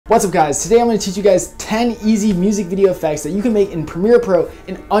What's up guys, today I'm going to teach you guys 10 easy music video effects that you can make in Premiere Pro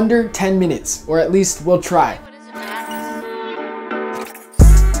in under 10 minutes, or at least we'll try.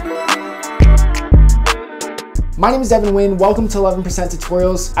 My name is Devin Huynh, welcome to 11%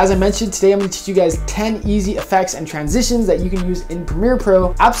 Tutorials. As I mentioned, today I'm going to teach you guys 10 easy effects and transitions that you can use in Premiere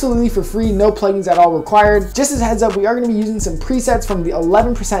Pro absolutely for free, no plugins at all required. Just as a heads up, we are going to be using some presets from the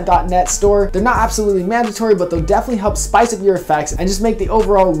 11%.net store. They're not absolutely mandatory, but they'll definitely help spice up your effects and just make the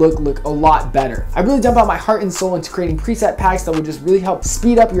overall look a lot better. I really dump out my heart and soul into creating preset packs that will just really help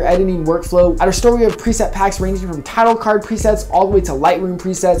speed up your editing workflow. At our store, we have preset packs ranging from title card presets all the way to Lightroom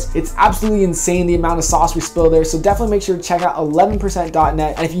presets. It's absolutely insane the amount of sauce we spill there. So definitely make sure to check out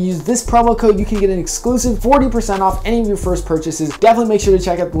 11%.net. And if you use this promo code, you can get an exclusive 40% off any of your first purchases. Definitely make sure to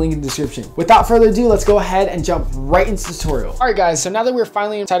check out the link in the description. Without further ado, let's go ahead and jump right into the tutorial. All right guys, so now that we're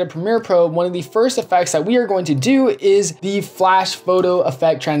finally inside of Premiere Pro, one of the first effects that we are going to do is the flash photo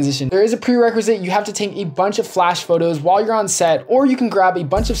effect transition. There is a prerequisite. You have to take a bunch of flash photos while you're on set, or you can grab a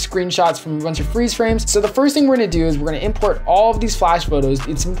bunch of screenshots from a bunch of freeze frames. So the first thing we're gonna do is we're gonna import all of these flash photos.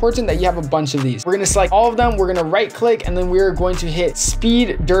 It's important that you have a bunch of these. We're gonna select all of them. We're gonna right click, and then we're going to hit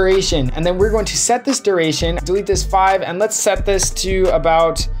speed duration. And then we're going to set this duration, delete this 5, and let's set this to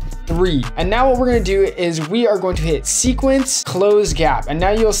about 3. And now what we're going to do is we are going to hit sequence close gap. And now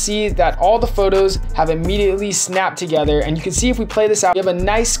you'll see that all the photos have immediately snapped together. And you can see if we play this out, you have a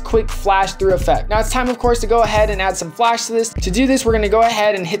nice quick flash through effect. Now it's time, of course, to go ahead and add some flash to this. To do this, we're going to go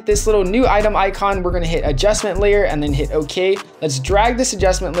ahead and hit this little new item icon. We're going to hit adjustment layer and then hit OK. Let's drag this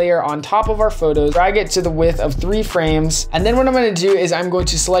adjustment layer on top of our photos, drag it to the width of 3 frames. And then what I'm going to do is I'm going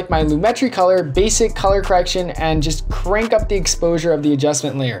to select my Lumetri color, basic color correction, and just crank up the exposure of the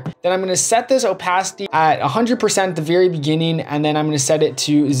adjustment layer. Then I'm going to set this opacity at 100% at the very beginning, and then I'm going to set it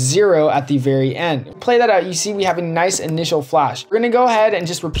to 0 at the very end. Play that out. You see we have a nice initial flash. We're going to go ahead and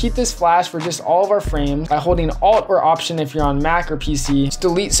just repeat this flash for just all of our frames by holding Alt or Option if you're on Mac or PC. Just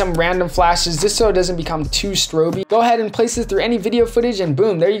delete some random flashes just so it doesn't become too stroby. Go ahead and place this through any video footage, and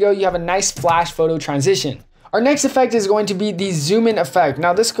boom, there you go. You have a nice flash photo transition. Our next effect is going to be the zoom in effect.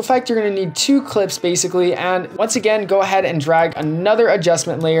 Now this effect, you're going to need 2 clips basically. And once again, go ahead and drag another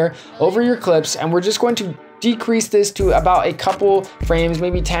adjustment layer over your clips. And we're just going to decrease this to about a couple frames,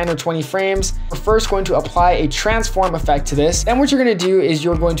 maybe 10 or 20 frames. We're first going to apply a transform effect to this. Then what you're going to do is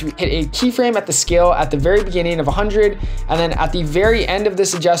you're going to hit a keyframe at the scale at the very beginning of 100. And then at the very end of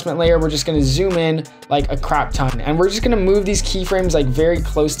this adjustment layer, we're just going to zoom in like a crap ton. And we're just going to move these keyframes like very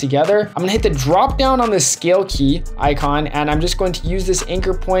close together. I'm going to hit the drop down on the scale key icon, and I'm just going to use this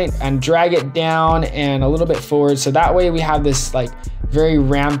anchor point and drag it down and a little bit forward. So that way we have this like very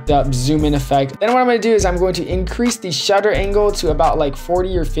ramped up zoom in effect. Then what I'm going to do is I'm going to increase the shutter angle to about like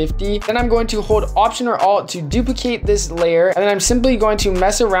 40 or 50. Then I'm going to hold Option or Alt to duplicate this layer. And then I'm simply going to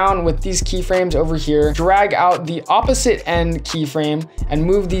mess around with these keyframes over here, drag out the opposite end keyframe and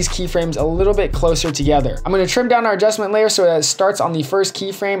move these keyframes a little bit closer together. I'm going to trim down our adjustment layer so that it starts on the first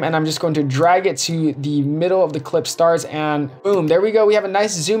keyframe, and I'm just going to drag it to the middle of the clip starts, and boom, there we go. We have a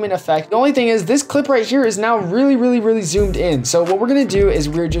nice zoom in effect. The only thing is this clip right here is now really zoomed in. So what we're going to do is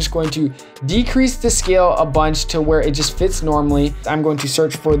we're just going to decrease the scale a bunch to where it just fits normally. I'm going to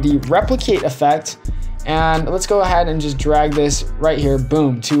search for the replicate effect, and let's go ahead and just drag this right here,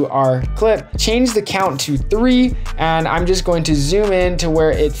 boom, to our clip. Change the count to 3, and I'm just going to zoom in to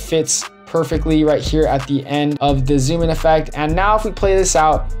where it fits perfectly right here at the end of the zoom in effect. And now if we play this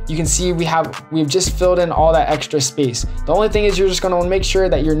out, you can see we've just filled in all that extra space. The only thing is you're just going to make sure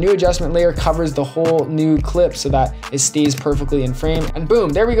that your new adjustment layer covers the whole new clip so that it stays perfectly in frame. And boom,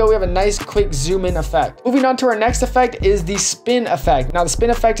 there we go. We have a nice quick zoom in effect. Moving on to our next effect is the spin effect. Now the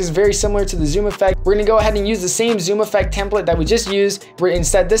spin effect is very similar to the zoom effect. We're going to go ahead and use the same zoom effect template that we just used.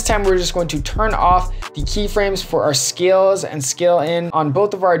 Instead this time we're just going to turn off the keyframes for our scales and scale in on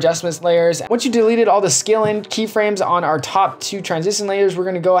both of our adjustments layers. Once you deleted all the scale in keyframes on our top 2 transition layers, we're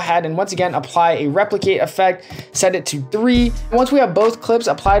going to go ahead and once again apply a replicate effect, set it to 3. Once we have both clips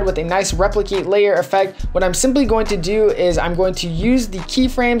applied with a nice replicate layer effect, what I'm simply going to do is I'm going to use the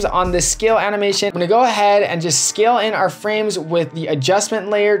keyframes on this scale animation. I'm going to go ahead and just scale in our frames with the adjustment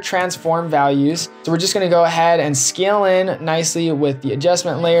layer transform values. So we're just going to go ahead and scale in nicely with the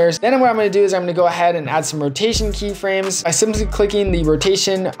adjustment layers. Then what I'm going to do is I'm going to go ahead and add some rotation keyframes by simply clicking the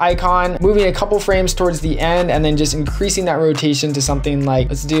rotation icon on, moving a couple frames towards the end, and then just increasing that rotation to something like,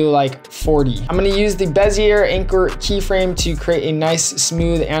 let's do like 40. I'm gonna use the Bezier anchor keyframe to create a nice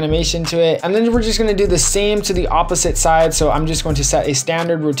smooth animation to it. And then we're just gonna do the same to the opposite side. So I'm just going to set a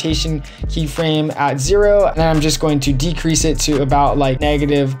standard rotation keyframe at 0, and then I'm just going to decrease it to about like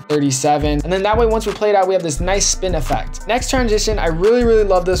 -37. And then that way, once we play it out, we have this nice spin effect. Next transition, I really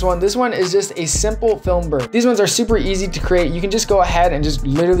love this one. This one is just a simple film burn. These ones are super easy to create. You can just go ahead and just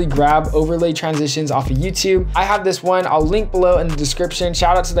literally grab overlay transitions off of YouTube. I have this one, I'll link below in the description.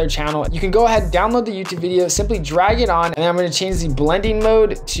 Shout out to their channel. You can go ahead, download the YouTube video, simply drag it on, and then I'm gonna change the blending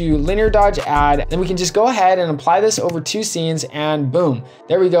mode to linear dodge add. Then we can just go ahead and apply this over 2 scenes, and boom,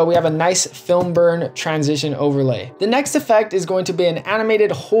 there we go. We have a nice film burn transition overlay. The next effect is going to be an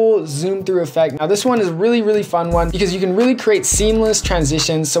animated whole zoom through effect. Now this one is really fun one because you can really create seamless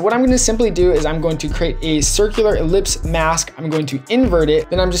transitions. So what I'm gonna simply do is I'm going to create a circular ellipse mask. I'm going to invert it.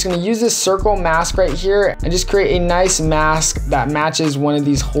 Then I'm just gonna use this circle mask right here and just create a nice mask that matches one of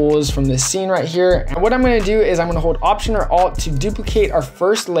these holes from this scene right here. And what I'm gonna do is I'm gonna hold Option or Alt to duplicate our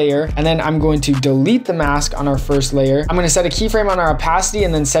first layer, and then I'm going to delete the mask on our first layer. I'm gonna set a keyframe on our opacity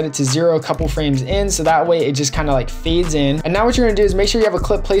and then set it to 0 a couple frames in, so that way it just kind of like fades in. And now what you're gonna do is make sure you have a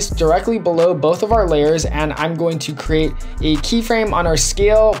clip placed directly below both of our layers, and I'm going to create a keyframe on our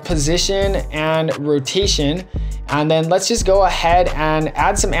scale, position, and rotation. And then let's just go ahead and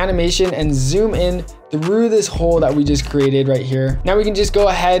add some animation and zoom in through this hole that we just created right here. Now we can just go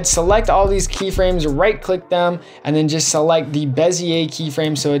ahead, select all these keyframes, right click them, and then just select the Bezier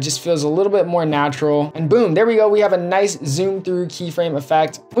keyframe so it just feels a little bit more natural. And boom, there we go. We have a nice zoom through keyframe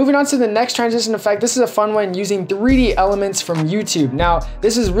effect. Moving on to the next transition effect. This is a fun one using 3D elements from YouTube. Now,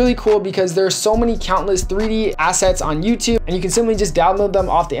 this is really cool because there's so many countless 3D assets on YouTube, and you can simply just download them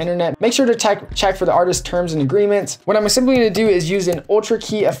off the internet. Make sure to check for the artist terms and agreements. What I'm simply gonna do is use an ultra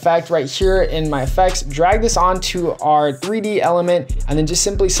key effect right here in my effects, drag this onto our 3D element, and then just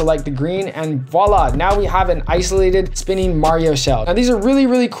simply select the green, and voila, now we have an isolated spinning Mario shell. Now these are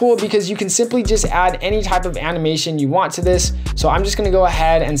really cool because you can simply just add any type of animation you want to this. So I'm just gonna go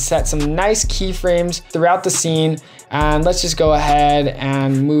ahead and set some nice keyframes throughout the scene, and let's just go ahead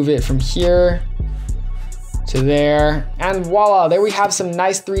and move it from here to there, and voila, there we have some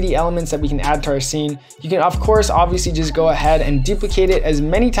nice 3D elements that we can add to our scene. You can of course obviously just go ahead and duplicate it as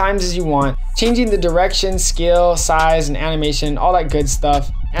many times as you want, changing the direction, scale, size, and animation, all that good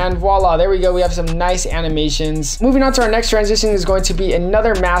stuff. And voila, there we go. We have some nice animations. Moving on to our next transition is going to be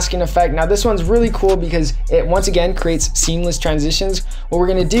another masking effect. Now this one's really cool because it once again creates seamless transitions. What we're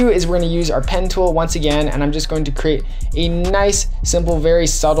gonna do is we're gonna use our pen tool once again, and I'm just going to create a nice, simple, very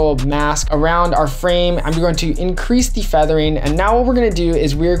subtle mask around our frame. I'm going to increase the feathering, and now what we're gonna do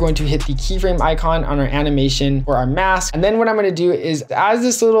is we're going to hit the keyframe icon on our animation for our mask. And then what I'm gonna do is as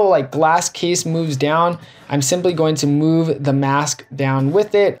this little like glass case moves down, I'm simply going to move the mask down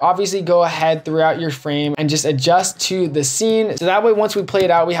with it. Obviously go ahead throughout your frame and just adjust to the scene. So that way, once we play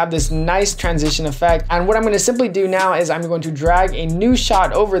it out, we have this nice transition effect. And what I'm gonna simply do now is I'm going to drag a new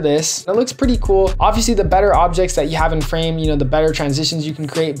shot over this. It looks pretty cool. Obviously the better objects that you have in frame, you know, the better transitions you can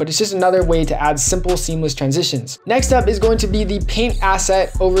create, but it's just another way to add simple, seamless transitions. Next up is going to be the paint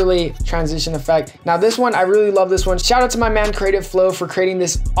asset overlay transition effect. Now this one, I really love this one. Shout out to my man Creative Flow for creating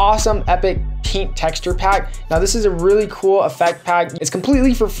this awesome, epic paint texture pack. Now this is a really cool effect pack. It's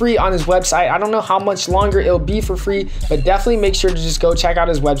completely for free on his website. I don't know how much longer it'll be for free, but definitely make sure to just go check out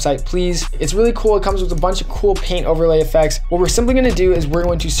his website, please. It's really cool. It comes with a bunch of cool paint overlay effects. What we're simply gonna do is we're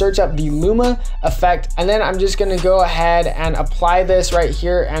going to search up the Luma effect, and then I'm just gonna go ahead and apply this right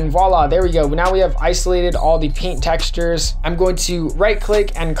here, and voila, there we go. Now we have isolated all the paint textures. I'm going to right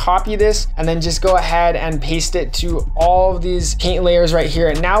click and copy this, and then just go ahead and paste it to all of these paint layers right here.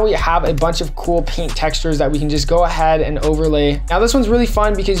 And now we have a bunch of cool paint textures that we can just go ahead and overlay. Now this one's really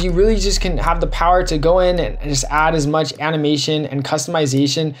fun because you really just can have the power to go in and just add as much animation and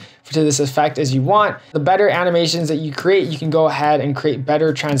customization to this effect as you want. The better animations that you create, you can go ahead and create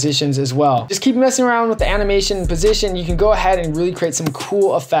better transitions as well. Just keep messing around with the animation and position. You can go ahead and really create some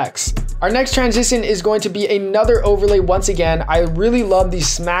cool effects. Our next transition is going to be another overlay once again. I really love the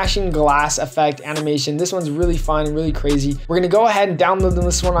smashing glass effect animation. This one's really fun and really crazy. We're gonna go ahead and download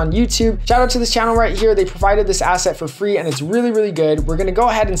this one on YouTube. Shout out to this channel right here. They provided this asset for free and it's really good. We're gonna go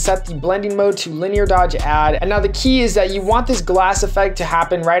ahead and set the blending mode to linear dodge add. And now the key is that you want this glass effect to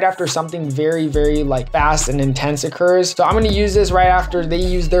happen right after something very like fast and intense occurs. So I'm gonna use this right after they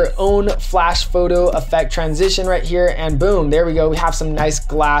use their own flash photo effect transition right here, and boom, there we go. We have some nice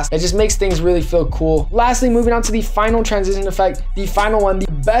glass that just makes things really feel cool. Lastly, moving on to the final transition effect, the final one,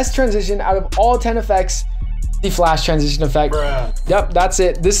 the best transition out of all 10 effects. The flash transition effect. Yep, that's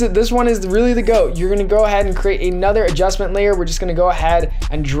it. This one is really the GOAT. You're gonna go ahead and create another adjustment layer. We're just gonna go ahead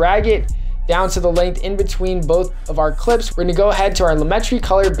and drag it down to the length in between both of our clips. We're gonna go ahead to our Lumetri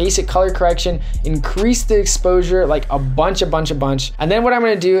color, basic color correction, increase the exposure like a bunch. And then what I'm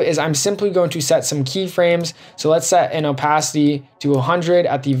gonna do is I'm simply going to set some keyframes. So let's set an opacity to 100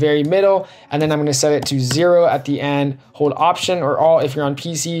 at the very middle, and then I'm gonna set it to 0 at the end. Hold Option or Alt if you're on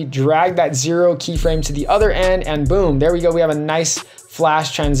PC, drag that 0 keyframe to the other end, and boom, there we go. We have a nice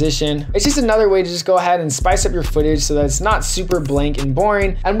flash transition. It's just another way to just go ahead and spice up your footage so that it's not super blank and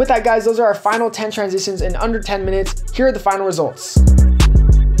boring. And with that, guys, those are our final 10 transitions in under 10 minutes. Here are the final results.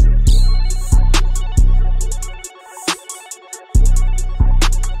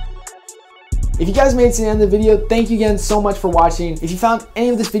 If you guys made it to the end of the video, thank you again so much for watching. If you found any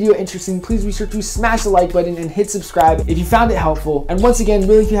of this video interesting, please be sure to smash the like button and hit subscribe if you found it helpful. And once again,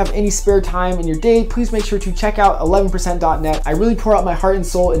 really, if you have any spare time in your day, please make sure to check out 11%.net. I really pour out my heart and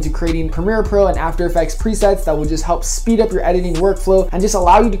soul into creating Premiere Pro and After Effects presets that will just help speed up your editing workflow and just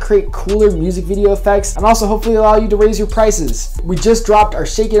allow you to create cooler music video effects, and also hopefully allow you to raise your prices. We just dropped our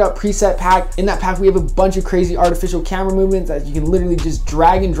Shake It Up preset pack. In that pack, we have a bunch of crazy artificial camera movements that you can literally just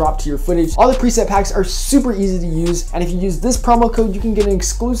drag and drop to your footage. All the preset packs are super easy to use, and if you use this promo code, you can get an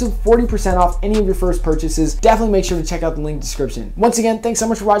exclusive 40% off any of your first purchases. Definitely make sure to check out the link description. Once again, thanks so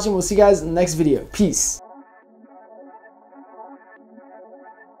much for watching. We'll see you guys in the next video. Peace.